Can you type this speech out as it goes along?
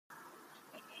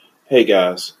Hey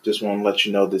guys, just want to let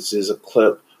you know this is a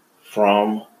clip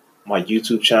from my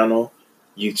YouTube channel,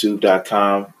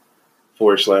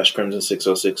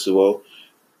 youtube.com/Crimson60620.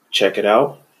 Check it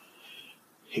out.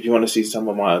 If you want to see some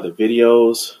of my other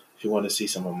videos, if you want to see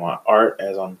some of my art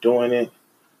as I'm doing it,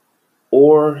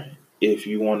 or if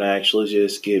you want to actually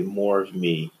just get more of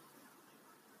me,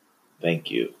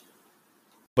 thank you.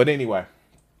 But anyway,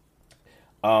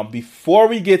 before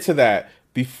we get to that,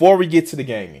 before we get to the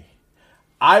gaming,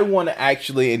 I want to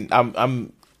actually, and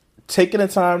I'm taking the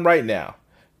time right now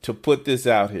to put this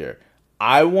out here.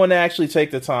 I want to actually take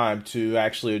the time to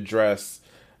actually address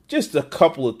just a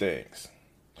couple of things.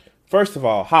 First of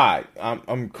all, hi,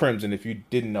 I'm Crimson. If you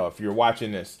didn't know, if you're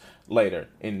watching this later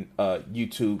in a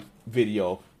YouTube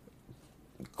video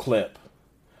clip,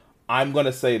 I'm going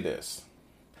to say this.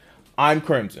 I'm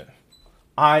Crimson.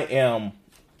 I am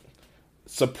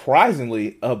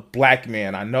surprisingly a black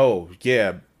man. I know,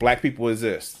 yeah, black people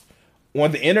exist. On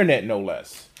the internet, no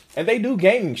less. And they do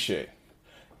gaming shit.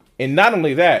 And not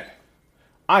only that,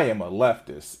 I am a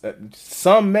leftist.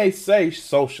 Some may say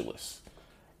socialist.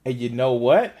 And you know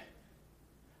what?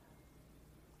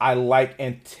 I like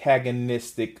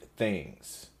antagonistic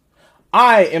things.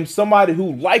 I am somebody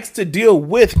who likes to deal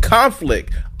with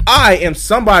conflict. I am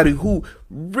somebody who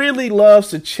really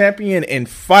loves to champion and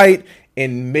fight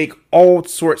and make all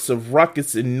sorts of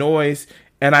ruckus and noise.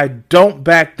 And I don't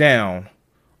back down.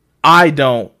 I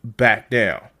don't back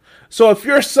down. So if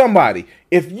you're somebody,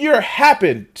 if you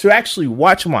happen to actually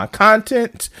watch my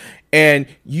content and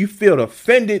you feel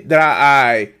offended that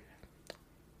I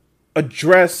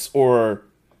address or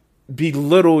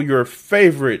belittle your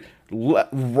favorite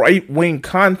right-wing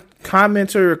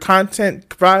commenter or content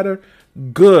provider,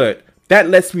 good. That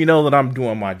lets me know that I'm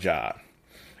doing my job.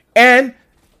 And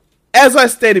as I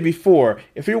stated before,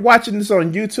 if you're watching this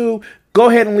on YouTube, go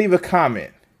ahead and leave a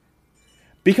comment.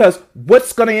 Because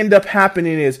what's going to end up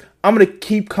happening is I'm going to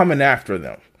keep coming after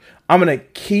them. I'm going to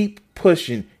keep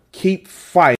pushing, keep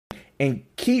fighting, and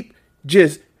keep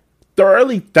just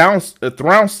thoroughly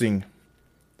trouncing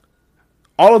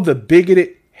all of the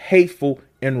bigoted, hateful,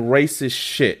 and racist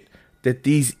shit that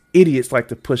these idiots like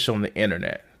to push on the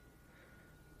internet.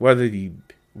 Whether it be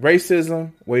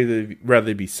racism, whether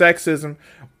it be sexism,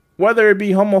 whether it be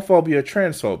homophobia or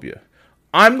transphobia.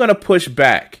 I'm going to push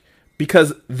back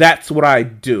because that's what I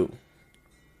do.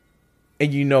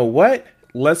 And you know what?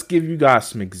 Let's give you guys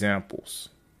some examples.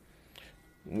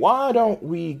 Why don't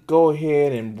we go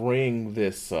ahead and bring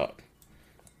this up?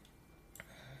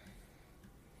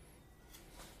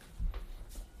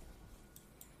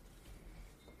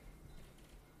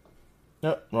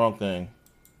 Nope, wrong thing.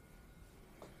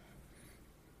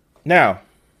 Now,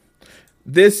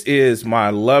 this is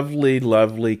my lovely,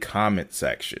 lovely comment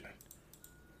section.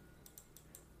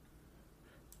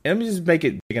 Let me just make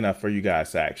it big enough for you guys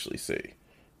to actually see.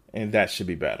 And that should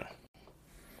be better.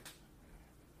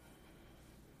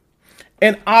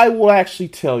 And I will actually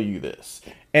tell you this.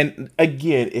 And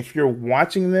again, if you're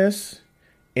watching this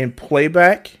in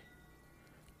playback,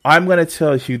 I'm going to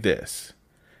tell you this.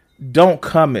 Don't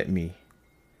come at me.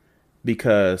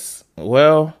 Because,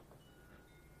 well,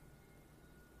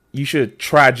 you should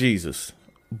try Jesus,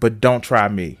 but don't try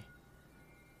me.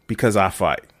 Because I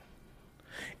fight.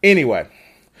 Anyway.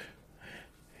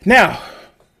 Now,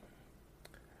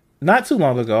 not too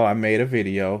long ago, I made a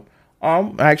video.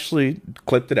 I actually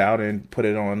clipped it out and put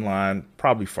it online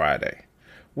probably Friday.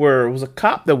 Where it was a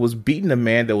cop that was beating a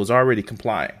man that was already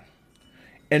complying.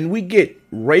 And we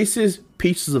get racist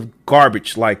pieces of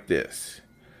garbage like this.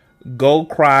 Go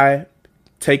cry,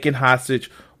 taken hostage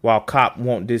while cop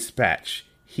won't dispatch.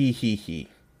 He.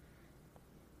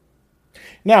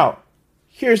 Now,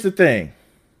 here's the thing.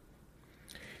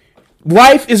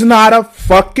 Life is not a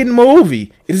fucking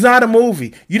movie. It's not a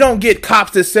movie. You don't get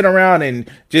cops that sit around and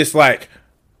just like,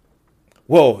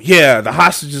 whoa, yeah, the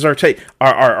hostages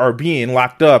are being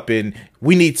locked up and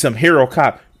we need some hero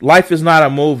cop. Life is not a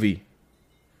movie.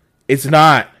 It's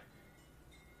not.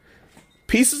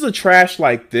 Pieces of trash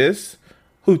like this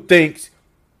who thinks,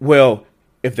 well,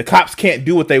 if the cops can't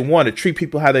do what they want to treat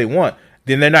people how they want,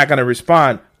 then they're not going to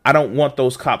respond. I don't want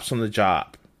those cops on the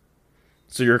job.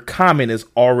 So your comment is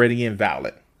already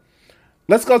invalid.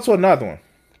 Let's go to another one.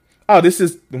 Oh, this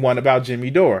is the one about Jimmy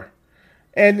Dore.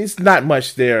 And it's not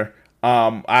much there.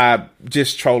 I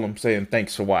just troll him saying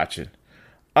thanks for watching.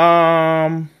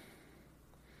 Oh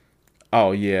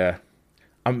yeah.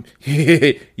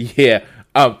 Yeah.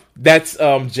 That's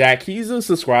Jack. He's a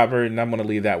subscriber and I'm gonna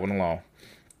leave that one alone.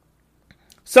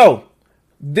 So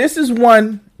this is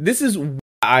why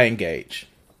I engage.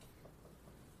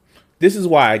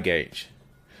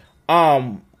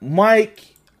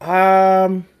 Mike,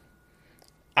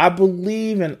 I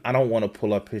believe, and I don't want to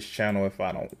pull up his channel if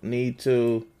I don't need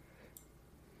to.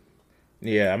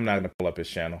 Yeah, I'm not gonna pull up his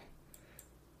channel.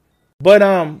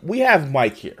 But we have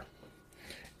Mike here.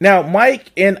 Now,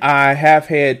 Mike and I have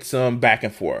had some back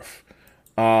and forth.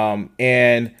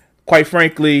 And quite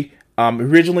frankly,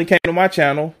 originally came to my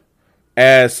channel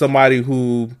as somebody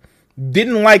who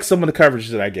didn't like some of the coverage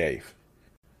that I gave.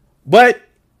 But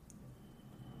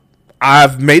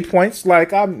I've made points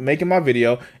like I'm making my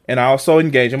video, and I also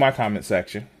engage in my comment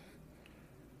section.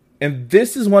 And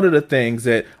this is one of the things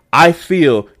that I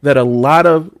feel that a lot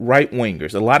of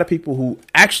right-wingers, a lot of people who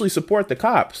actually support the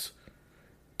cops,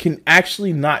 can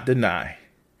actually not deny.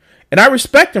 And I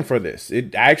respect him for this.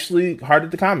 It actually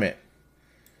hearted the comment.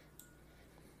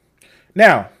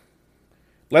 Now,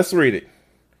 let's read it.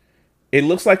 It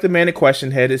looks like the man in question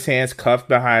had his hands cuffed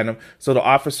behind him, so the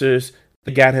officers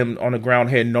that got him on the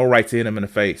ground had no right to hit him in the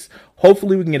face.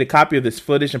 Hopefully we can get a copy of this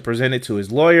footage and present it to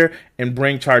his lawyer and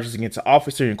bring charges against the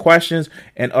officer in question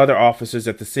and other officers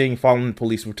at the scene following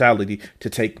police brutality to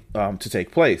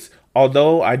take place.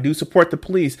 Although I do support the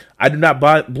police, I do not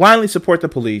blindly support the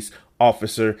police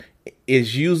officer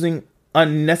is using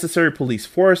unnecessary police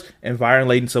force and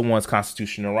violating someone's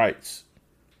constitutional rights.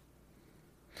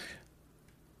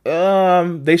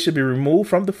 They should be removed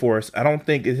from the force. I don't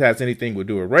think it has anything to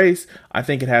do with race. I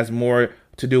think it has more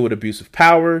to do with abuse of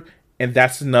power, and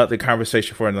that's another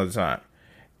conversation for another time.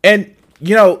 And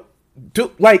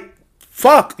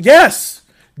fuck yes,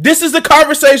 this is the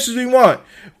conversation we want.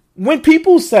 When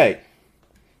people say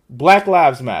Black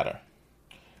Lives Matter,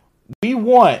 we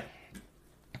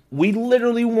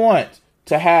literally want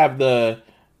to have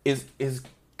is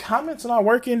comments not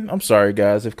working? I'm sorry,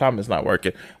 guys, if comments not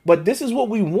working. But this is what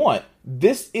we want.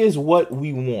 This is what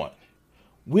we want.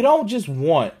 We don't just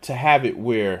want to have it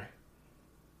where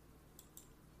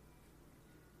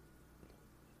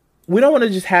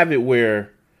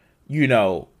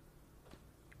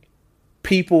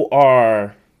people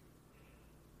are,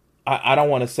 I don't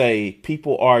want to say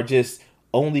people are just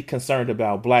only concerned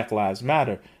about Black Lives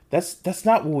Matter. That's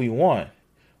not what we want.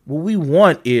 What we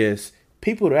want is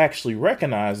people to actually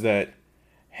recognize that,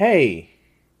 hey,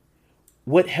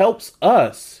 what helps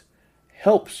us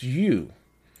helps you.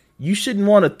 You shouldn't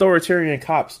want authoritarian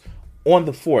cops on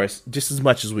the force just as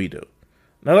much as we do.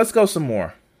 Now let's go some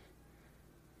more.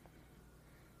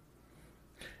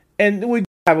 And we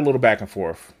have a little back and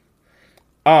forth.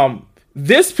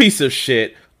 This piece of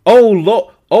shit,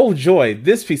 oh joy,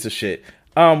 this piece of shit.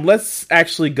 Let's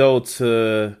actually go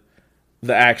to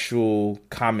the actual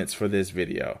comments for this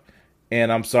video. And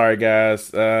I'm sorry, guys.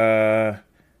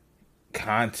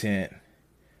 Content.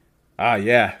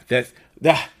 Yeah. This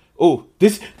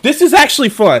is actually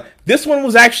fun. This one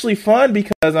was actually fun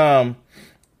because I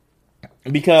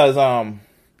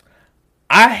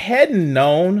hadn't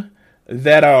known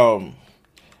that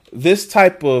this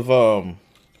type of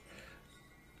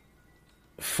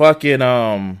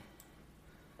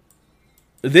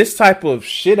this type of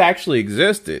shit actually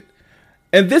existed.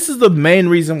 And this is the main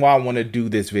reason why I want to do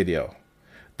this video.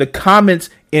 The comments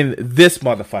in this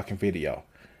motherfucking video.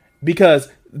 Because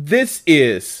this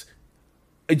is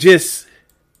just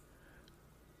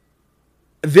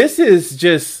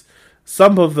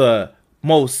some of the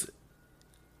most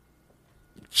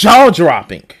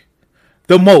jaw-dropping,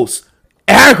 the most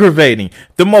aggravating,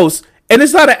 and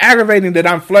it's not an aggravating that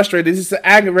I'm frustrated, it's an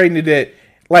aggravating that,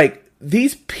 like,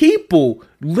 these people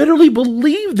literally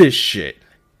believe this shit.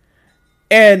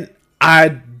 And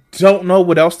I don't know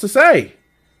what else to say.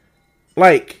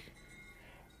 Like,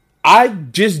 I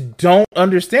just don't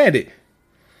understand it.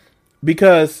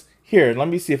 Because, here, let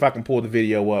me see if I can pull the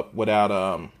video up without,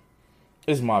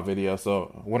 this is my video,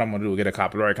 so what I'm going to do is get a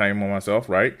copyright claim on myself,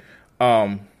 right?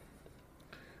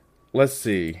 Let's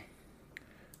see.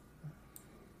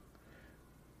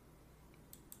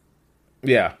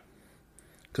 Yeah.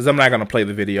 Because I'm not going to play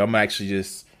the video. I'm actually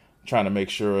just trying to make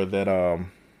sure that,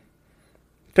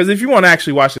 because if you want to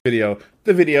actually watch the video,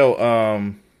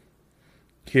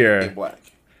 here. Black.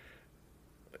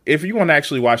 If you want to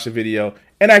actually watch the video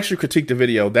and actually critique the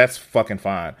video, that's fucking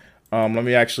fine. Let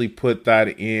me actually put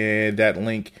that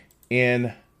link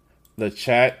in the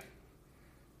chat.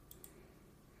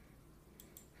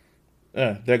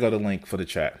 There go the link for the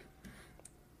chat.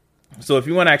 So if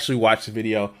you want to actually watch the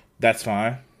video, that's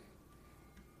fine.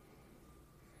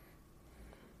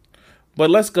 But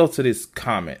let's go to this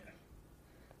comment.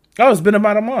 Oh, it's been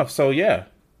about a month, so yeah.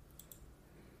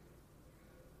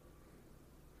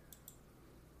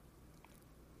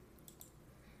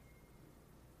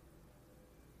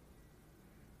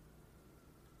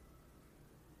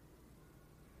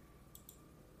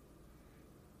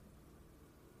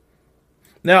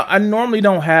 Now, I normally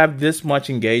don't have this much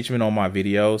engagement on my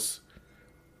videos,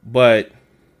 but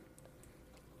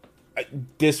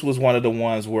this was one of the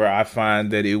ones where I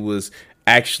find that it was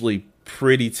actually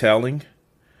pretty telling.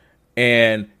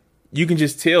 And you can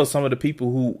just tell some of the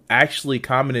people who actually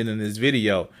commented in this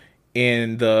video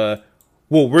in the,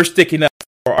 well, we're sticking up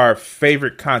for our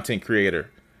favorite content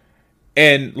creator.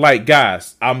 And like,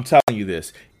 guys, I'm telling you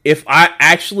this. If I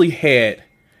actually had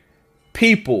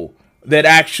people that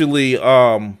actually,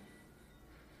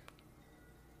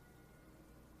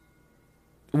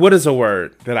 what is a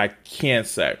word that I can't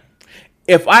say?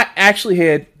 If I actually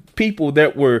had people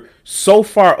that were so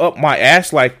far up my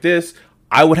ass like this,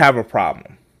 I would have a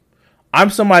problem. I'm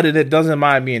somebody that doesn't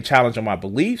mind being challenged on my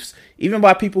beliefs, even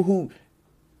by people who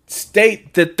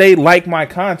state that they like my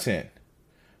content.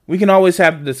 We can always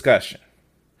have the discussion.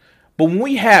 But when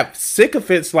we have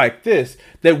sycophants like this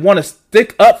that want to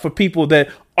stick up for people that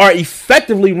are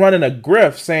effectively running a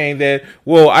grift, saying that,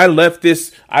 well, I left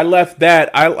this, I left that,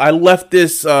 I left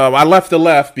this, I left the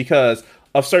left because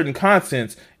of certain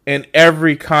contents, and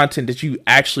every content that you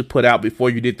actually put out before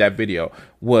you did that video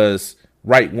was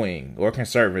right wing or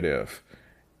conservative.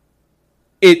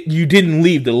 You didn't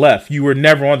leave the left. You were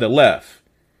never on the left.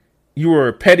 You were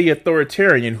a petty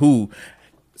authoritarian who,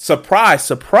 surprise,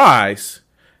 surprise,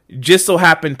 just so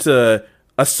happened to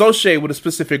associate with a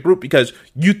specific group because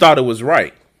you thought it was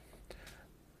right.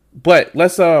 But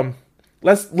let's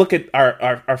look at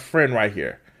our friend right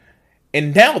here.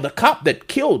 And now the cop that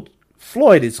killed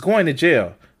Floyd is going to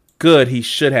jail. Good, he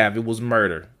should have. It was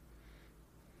murder.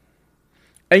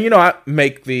 And, I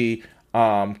make the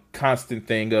constant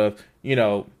thing of,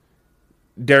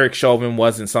 Derek Chauvin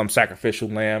wasn't some sacrificial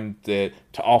lamb to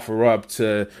offer up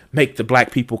to make the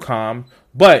black people calm.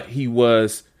 But he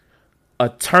was a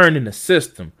turn in the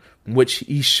system, which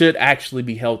he should actually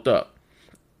be held up.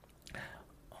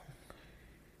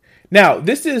 Now,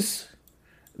 this is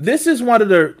one of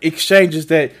the exchanges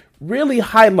that really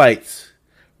highlights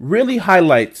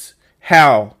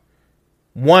how,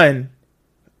 one,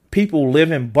 people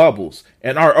live in bubbles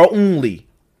and are only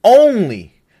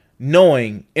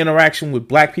knowing interaction with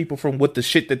black people from what the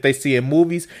shit that they see in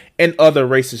movies and other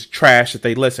racist trash that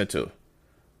they listen to.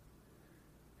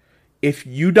 If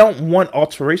you don't want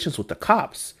alterations with the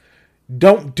cops,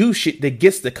 don't do shit that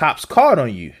gets the cops caught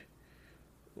on you.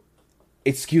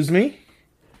 Excuse me.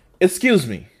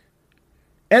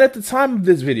 And at the time of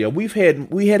this video, we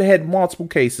had multiple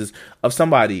cases of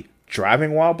somebody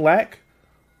driving while black,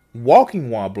 walking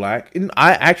while black, and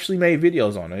I actually made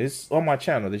videos on it. It's on my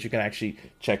channel that you can actually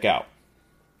check out.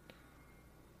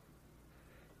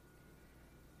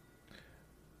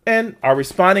 And are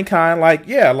responding kind like,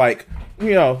 yeah, like,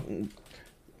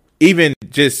 even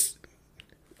just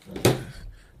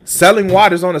selling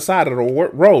waters on the side of the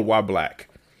road while black.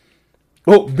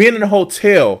 Well, being in a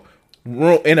hotel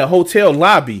room, in a hotel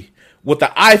lobby with the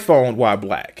iPhone while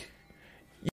black.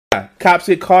 Yeah, cops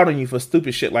get caught on you for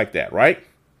stupid shit like that, right?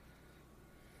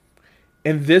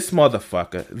 And this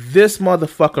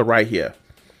motherfucker right here,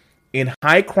 in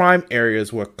high crime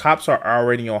areas where cops are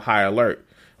already on high alert.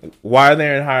 Why are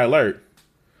they in high alert?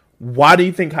 Why do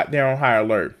you think they're on high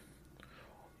alert?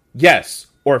 Yes,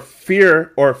 or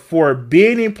fear, or for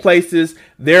being in places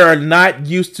they are not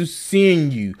used to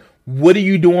seeing you. What are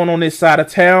you doing on this side of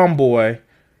town, boy?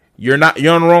 You're on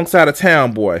the wrong side of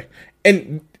town, boy.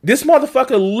 And this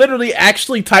motherfucker literally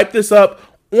actually typed this up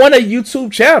on a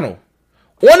YouTube channel.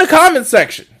 On the comment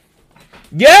section.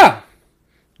 Yeah.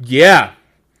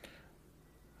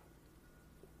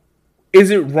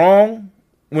 Is it wrong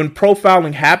when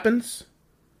profiling happens?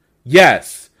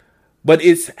 Yes. But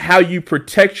it's how you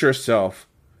project yourself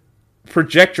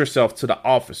to the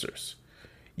officers.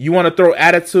 You want to throw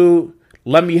attitude?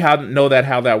 Let me know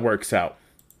how that works out.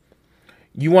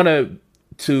 You want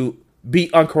to be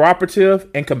uncooperative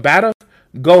and combative?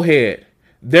 Go ahead.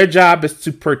 Their job is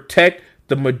to protect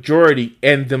the majority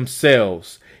and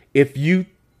themselves. If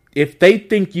they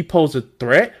think you pose a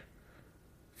threat,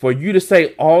 for you to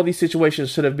say all these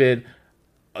situations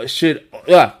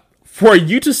for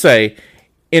you to say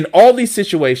in all these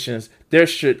situations there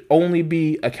should only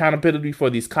be accountability for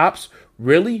these cops.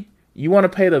 Really? You want to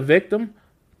pay the victim?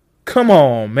 Come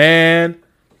on, man.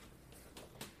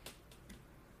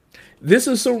 This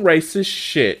is some racist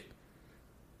shit.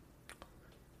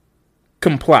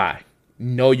 Comply.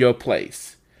 Know your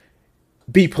place.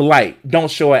 Be polite. Don't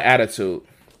show an attitude.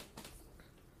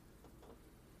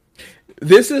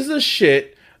 This is the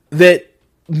shit that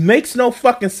makes no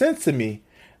fucking sense to me,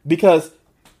 because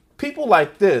people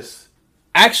like this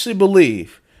actually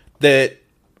believe that,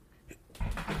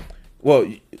 well,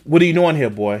 what are you doing here,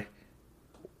 boy?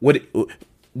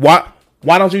 Why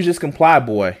Why don't you just comply,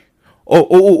 boy?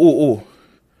 Oh.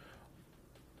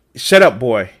 Shut up,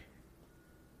 boy.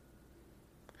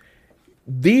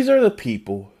 These are the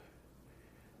people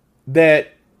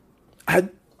that I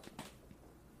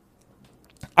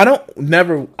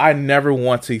never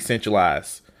want to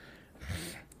essentialize.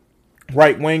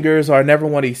 Right wingers, or I never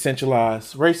want to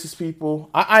essentialize racist people.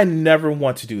 I never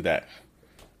want to do that.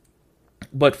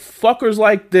 But fuckers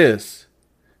like this,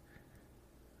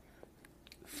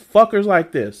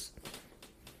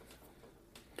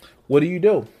 what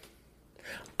do?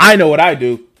 I know what I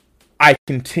do. I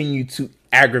continue to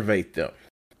aggravate them.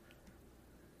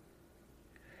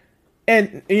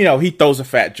 And, he throws a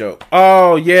fat joke.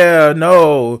 Oh, yeah,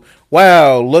 no.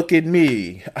 Wow, look at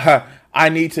me. I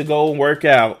need to go and work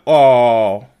out.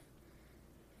 Oh.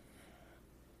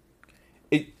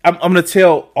 I'm going to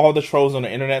tell all the trolls on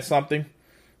the internet something.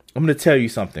 I'm going to tell you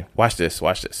something. Watch this.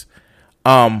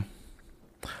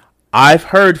 I've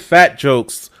heard fat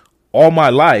jokes all my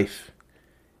life,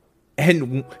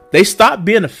 and they stopped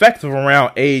being effective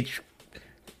around age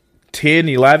 10,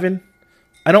 11.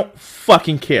 I don't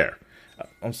fucking care.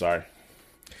 I'm sorry.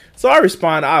 So I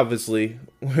respond, obviously,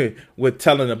 with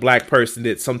telling a black person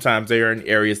that sometimes they are in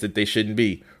areas that they shouldn't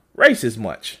be. Racist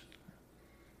much.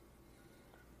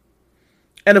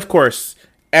 And of course,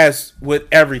 as with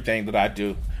everything that I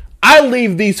do, I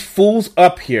leave these fools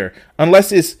up here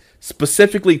unless it's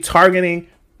specifically targeting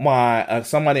my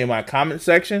somebody in my comment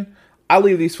section. I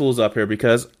leave these fools up here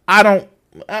because I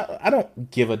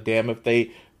don't give a damn if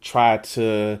they try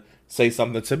to say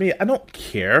something to me. I don't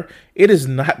care. It is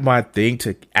not my thing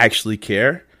to actually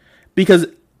care, because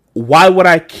why would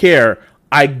I care?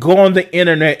 I go on the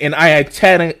internet and I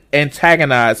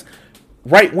antagonize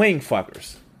right-wing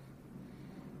fuckers.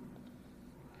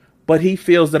 But he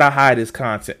feels that I hide his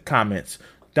comments.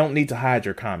 Don't need to hide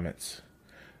your comments.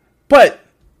 But,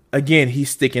 again, he's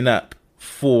sticking up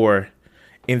for,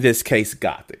 in this case,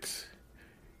 Gothics.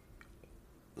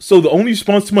 So the only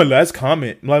response to my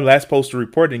last post to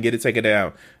report and get it taken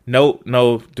down.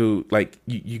 No, dude. Like,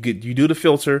 you do the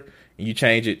filter and you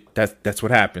change it. That's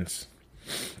what happens.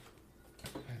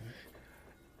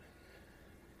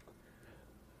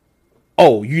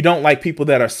 Oh, you don't like people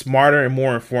that are smarter and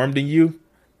more informed than you?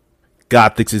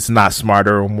 Gothics is not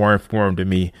smarter or more informed than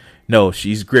me. No,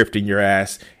 she's grifting your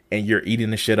ass and you're eating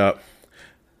the shit up.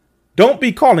 Don't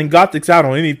be calling Gothics out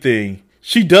on anything.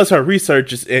 She does her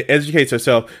research and educates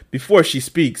herself before she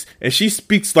speaks. And she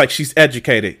speaks like she's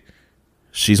educated.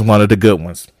 She's one of the good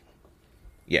ones.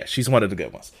 Yeah, she's one of the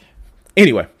good ones.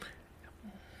 Anyway.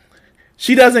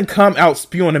 She doesn't come out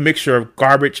spewing a mixture of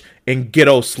garbage and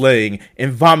ghetto slang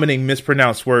and vomiting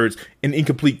mispronounced words and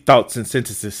incomplete thoughts and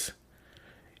sentences.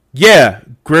 Yeah,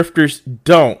 grifters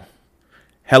don't.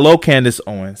 Hello, Candace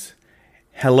Owens.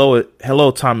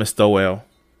 Hello, Thomas Stowell.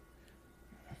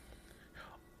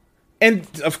 And,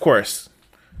 of course,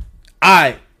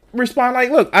 I respond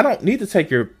like, look, I don't need to take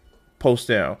your post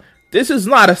down. This is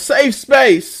not a safe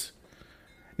space.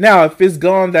 Now, if it's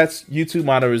gone, that's YouTube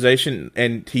monetization,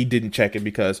 and he didn't check it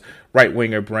because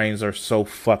right-winger brains are so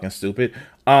fucking stupid.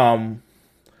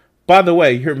 By the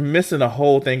way, you're missing the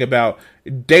whole thing about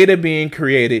data being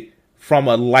created from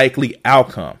a likely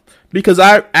outcome. Because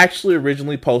I actually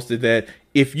originally posted that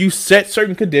if you set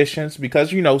certain conditions,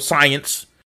 because, science,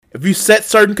 if you set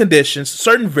certain conditions,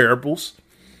 certain variables,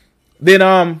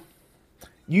 then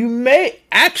you may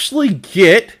actually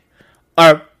get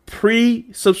a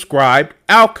pre-subscribed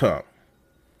outcome.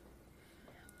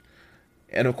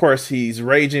 And of course, he's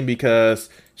raging because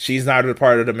she's not a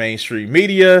part of the mainstream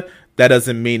media. That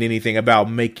doesn't mean anything about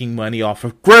making money off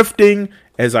of grifting,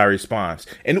 as I respond.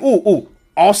 And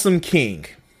Awesome King.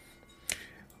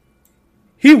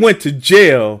 He went to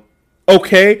jail,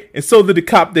 okay? And so did the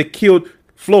cop that killed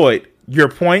Floyd. Your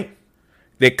point?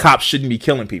 That cops shouldn't be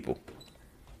killing people.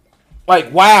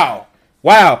 Like, wow.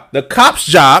 The cop's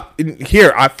job,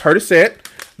 here, I've heard it said,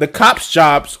 the cop's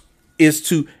job is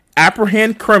to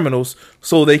apprehend criminals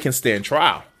so they can stand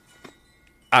trial.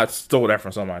 I stole that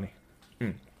from somebody.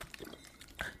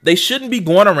 They shouldn't be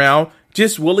going around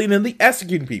just willy-nilly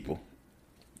executing people.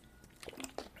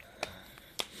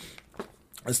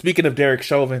 And speaking of Derek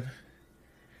Chauvin,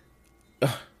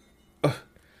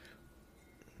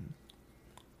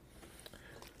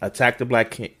 attacked a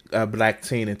black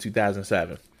teen in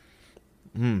 2007.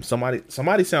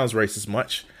 Somebody sounds racist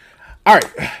much. All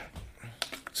right.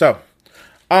 So,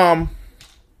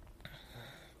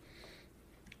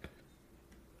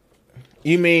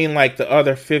 you mean like the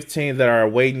other 15 that are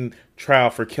awaiting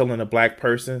trial for killing a black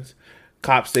person?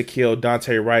 Cops that killed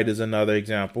Daunte Wright is another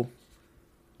example.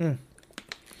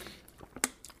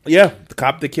 Yeah, the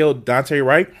cop that killed Daunte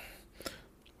Wright.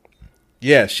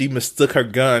 Yeah, she mistook her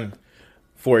gun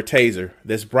for a taser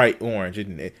that's bright orange.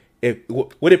 And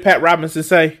what did Pat Robinson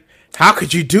say? How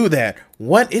could you do that?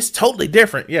 What? It's totally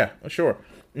different. Yeah, sure.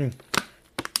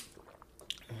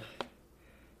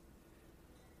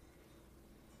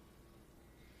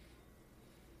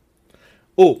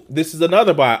 Oh, this is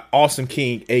another by Awesome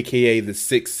King, aka the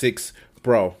 6'6"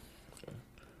 Bro.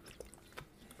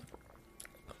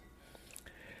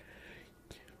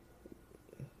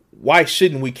 Why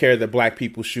shouldn't we care that black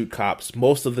people shoot cops?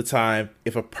 Most of the time,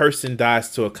 if a person dies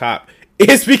to a cop,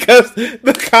 it's because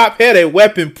the cop had a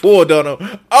weapon pulled on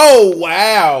him. Oh,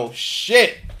 wow.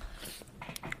 Shit.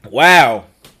 Wow.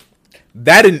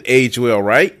 That didn't age well,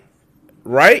 right?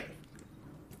 Right?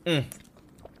 That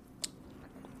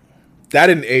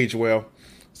didn't age well.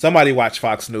 Somebody watch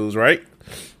Fox News, right?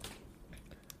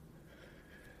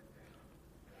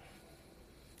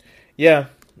 Yeah.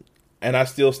 And I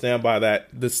still stand by that.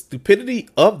 The stupidity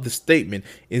of the statement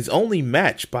is only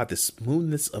matched by the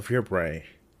smoothness of your brain.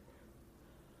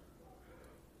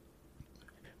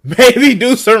 Maybe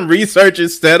do some research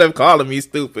instead of calling me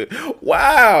stupid.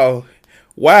 Wow.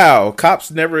 Wow. Cops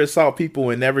never assault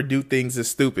people and never do things as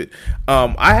stupid.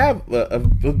 I have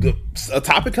a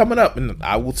topic coming up, and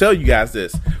I will tell you guys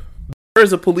this.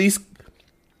 There's a police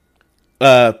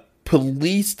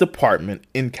department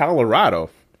in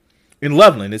Colorado. In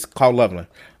Loveland, it's called Loveland,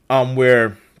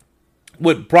 where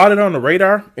what brought it on the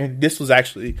radar, and this was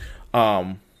actually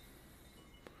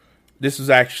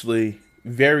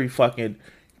very fucking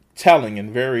telling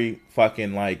and very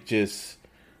fucking like just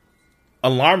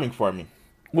alarming for me.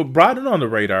 What brought it on the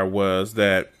radar was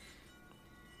that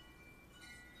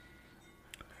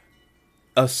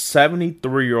a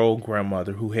 73-year-old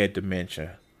grandmother who had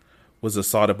dementia was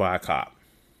assaulted by a cop,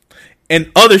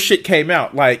 and other shit came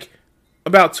out like.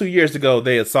 About 2 years ago,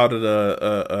 they assaulted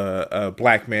a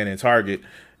black man in Target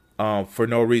for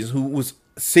no reason, who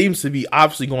seems to be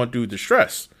obviously going through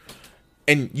distress.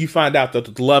 And you find out that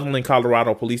the Loveland,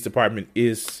 Colorado Police Department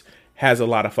has a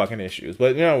lot of fucking issues.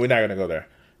 But, we're not going to go there.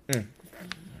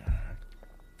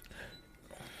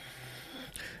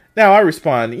 Now, I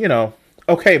respond,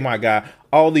 okay, my guy,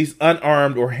 all these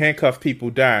unarmed or handcuffed people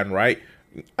dying, right?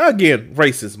 Again,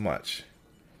 racist much.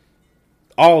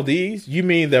 All these? You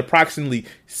mean the approximately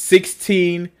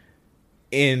 16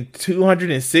 in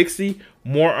 260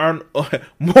 more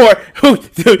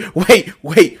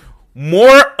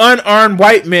unarmed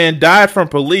white men died from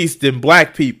police than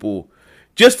black people.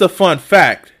 Just a fun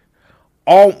fact.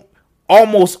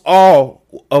 Almost all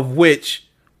of which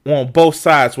on both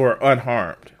sides were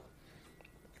unharmed.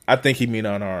 I think he mean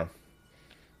unarmed.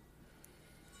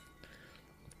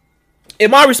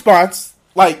 And my response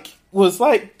was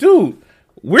like, dude,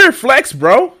 weird flex,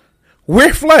 bro.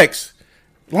 Weird flex.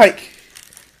 Like,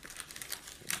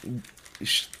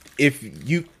 if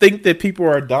you think that people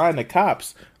are dying to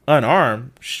cops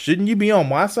unarmed, shouldn't you be on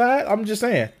my side? I'm just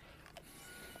saying.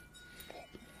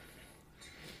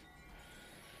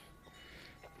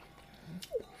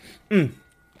 And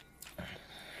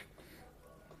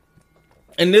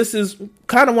this is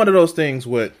kind of one of those things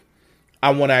what I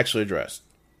want to actually address.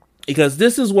 Because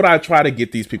this is what I try to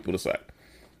get these people to say.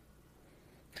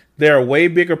 There are way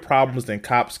bigger problems than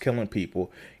cops killing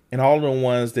people. And all the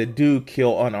ones that do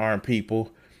kill unarmed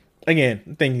people, again,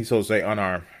 the thing he's supposed to say,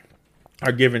 unarmed,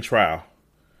 are given trial.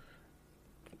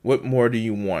 What more do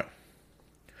you want?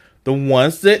 The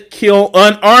ones that kill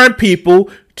unarmed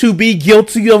people to be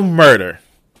guilty of murder.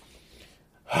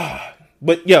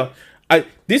 But,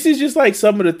 this is just like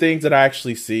some of the things that I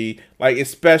actually see, like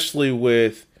especially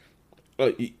with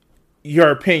your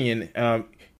opinion,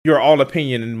 your all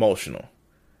opinion and emotional.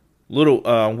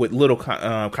 With little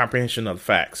comprehension of the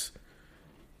facts.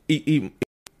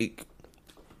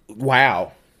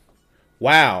 Wow.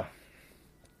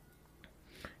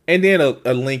 And then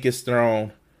a link is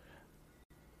thrown.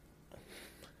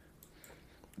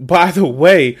 By the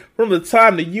way, from the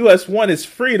time the U.S. won its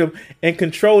freedom and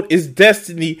controlled its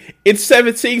destiny in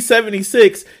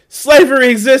 1776, slavery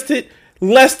existed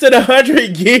less than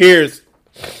 100 years.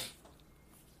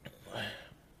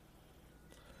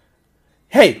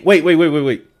 Hey,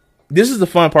 wait. This is the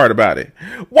fun part about it.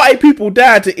 White people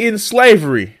died to end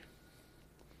slavery.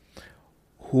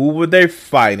 Who were they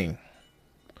fighting?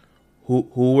 Who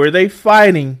were they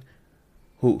fighting?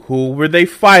 Who were they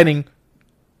fighting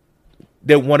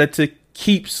that wanted to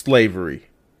keep slavery?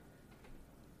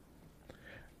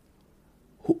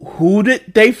 Who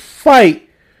did they fight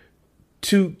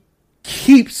to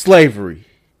keep slavery?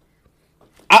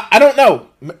 I don't know.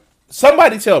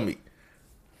 Somebody tell me.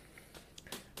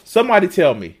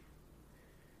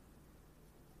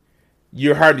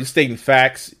 You're hardly stating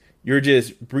facts. You're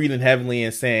just breathing heavily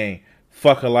and saying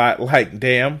fuck a lot, like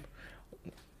damn.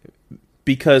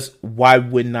 Because why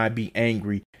wouldn't I be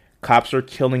angry? Cops are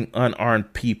killing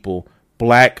unarmed people,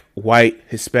 black, white,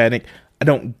 Hispanic. I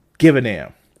don't give a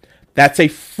damn. That's a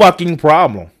fucking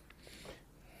problem.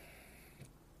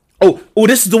 Oh,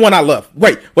 this is the one I love.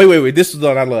 Wait. This is the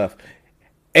one I love.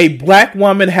 A black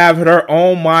woman having her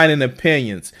own mind and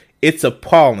opinions. It's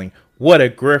appalling. What a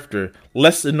grifter.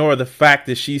 Let's ignore the fact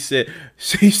that she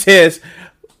says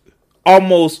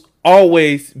almost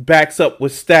always backs up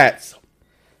with stats.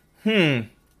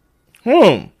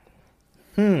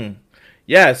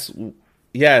 Yes.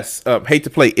 Hate to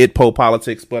play itpo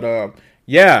politics, but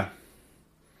yeah.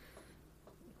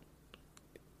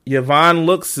 Yvonne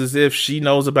looks as if she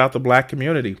knows about the black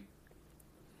community.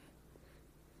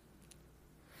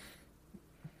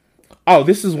 Oh,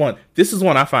 this is one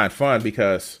I find fun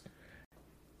because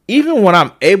even when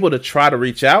I'm able to try to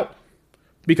reach out,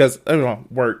 because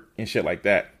work and shit like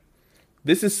that,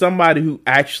 this is somebody who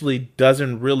actually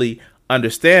doesn't really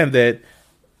understand that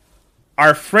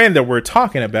our friend that we're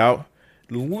talking about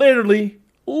literally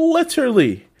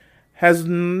has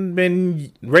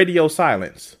been radio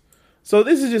silence. So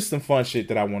this is just some fun shit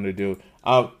that I want to do.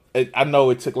 I know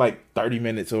it took like 30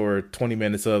 minutes or 20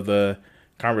 minutes of the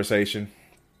conversation.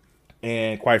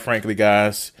 And quite frankly,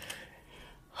 guys,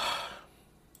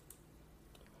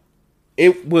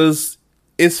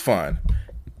 it's fun.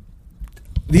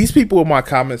 These people in my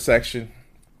comment section,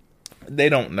 they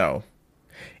don't know.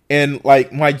 And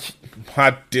like my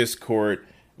Discord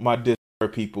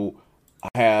people,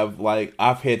 I've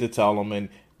had to tell them, and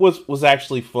was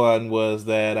actually fun was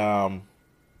that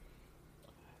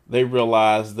they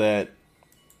realized that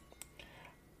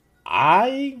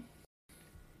I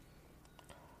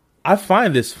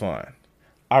find this fun.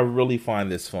 I really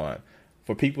find this fun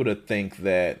for people to think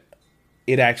that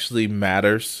it actually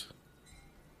matters,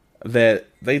 that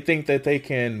they think that they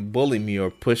can bully me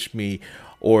or push me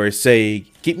or say,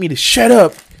 get me to shut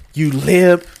up, you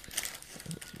lib.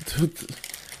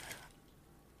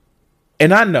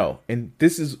 And I know, and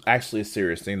this is actually a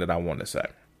serious thing that I want to say.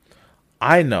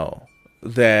 I know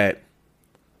that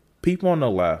people on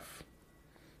the left,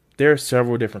 there are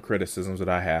several different criticisms that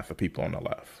I have for people on the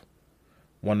left.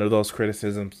 One of those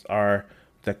criticisms are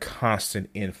the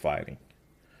constant infighting,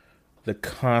 the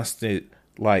constant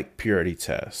purity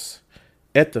tests.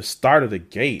 At the start of the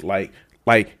gate, like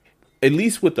at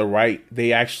least with the right,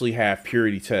 they actually have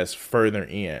purity tests further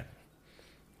in,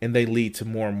 and they lead to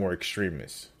more and more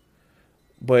extremists.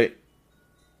 But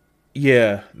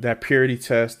yeah, that purity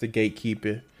test, the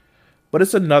gatekeeping, but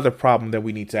it's another problem that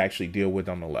we need to actually deal with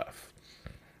on the left.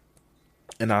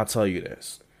 And I'll tell you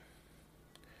this.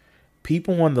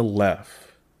 People on the left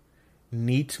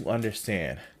need to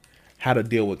understand how to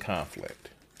deal with conflict.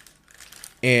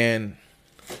 And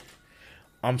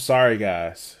I'm sorry,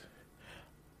 guys.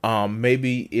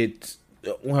 Maybe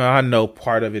I know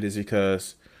part of it is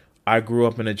because I grew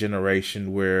up in a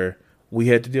generation where we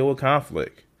had to deal with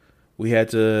conflict. We had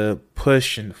to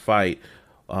push and fight.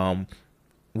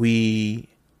 We,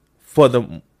 for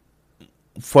the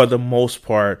most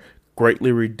part,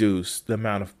 greatly reduced the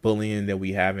amount of bullying that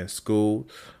we have in school,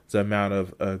 the amount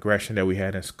of aggression that we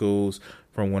had in schools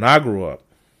from when I grew up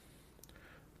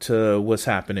to what's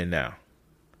happening now.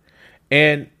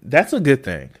 And that's a good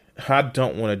thing. I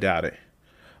don't want to doubt it.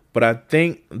 But I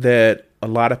think that a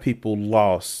lot of people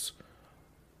lost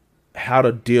how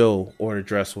to deal or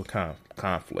address with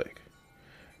conflict.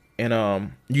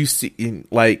 And you see,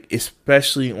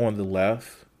 especially on the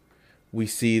left, we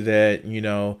see that,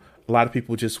 a lot of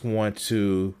people just want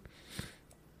to,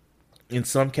 in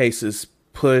some cases,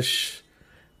 push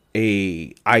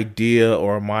a idea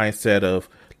or a mindset of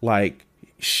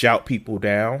shout people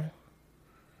down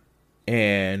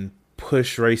and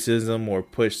push racism or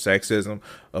push sexism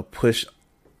or push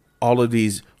all of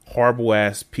these horrible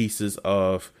ass pieces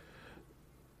of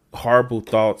horrible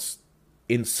thoughts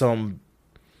in some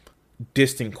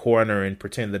distant corner and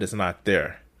pretend that it's not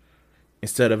there,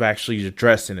 instead of actually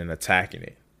addressing and attacking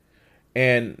it.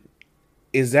 And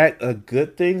is that a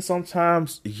good thing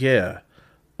sometimes? Yeah,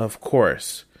 of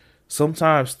course.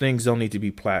 Sometimes things don't need to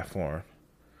be platformed.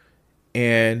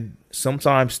 And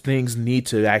sometimes things need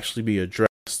to actually be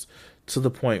addressed to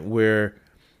the point where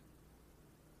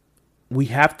we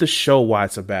have to show why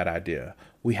it's a bad idea.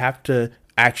 We have to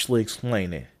actually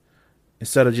explain it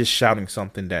instead of just shouting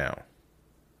something down.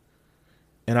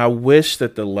 And I wish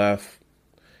that the left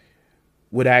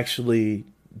would actually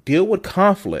deal with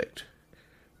conflict,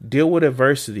 deal with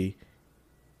adversity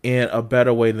in a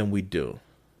better way than we do.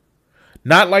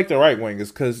 Not like the right wingers,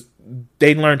 because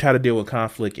they learned how to deal with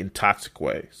conflict in toxic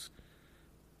ways.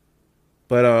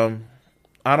 But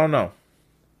I don't know.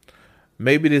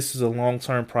 Maybe this is a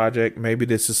long-term project. Maybe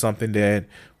this is something that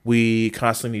we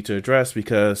constantly need to address,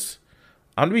 because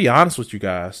I'm going to be honest with you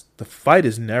guys, the fight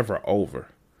is never over.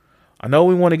 I know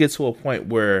we want to get to a point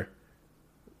where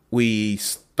we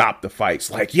stop the fights.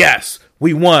 Like, yes,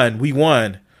 we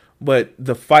won. But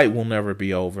the fight will never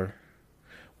be over.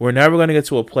 We're never going to get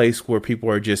to a place where people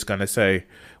are just going to say,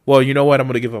 well, you know what? I'm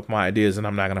going to give up my ideas and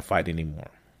I'm not going to fight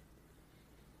anymore.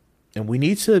 And we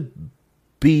need to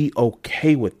be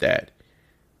okay with that.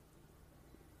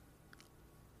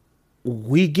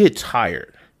 We get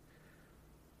tired.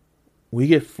 We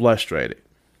get frustrated.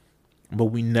 But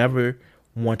we never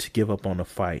want to give up on the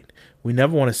fight. We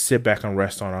never want to sit back and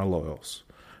rest on our laurels.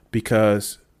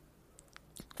 Because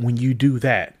when you do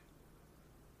that,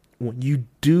 when you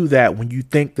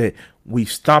think that we've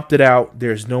stomped it out,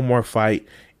 there's no more fight,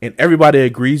 and everybody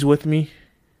agrees with me,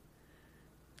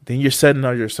 then you're setting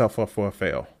yourself up for a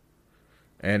fail.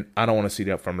 And I don't want to see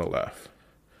that from the left.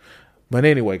 But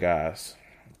anyway, guys,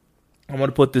 I'm going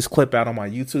to put this clip out on my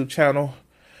YouTube channel.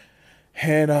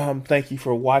 And thank you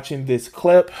for watching this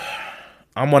clip.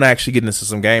 I'm going to actually get into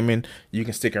some gaming. You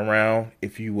can stick around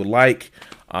if you would like.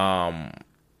 I'm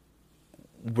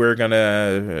going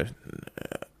to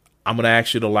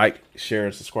ask you to like, share,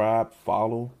 and subscribe,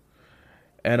 follow.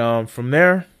 And from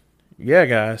there, yeah,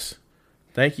 guys,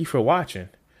 thank you for watching.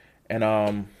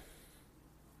 And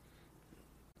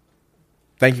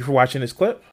thank you for watching this clip.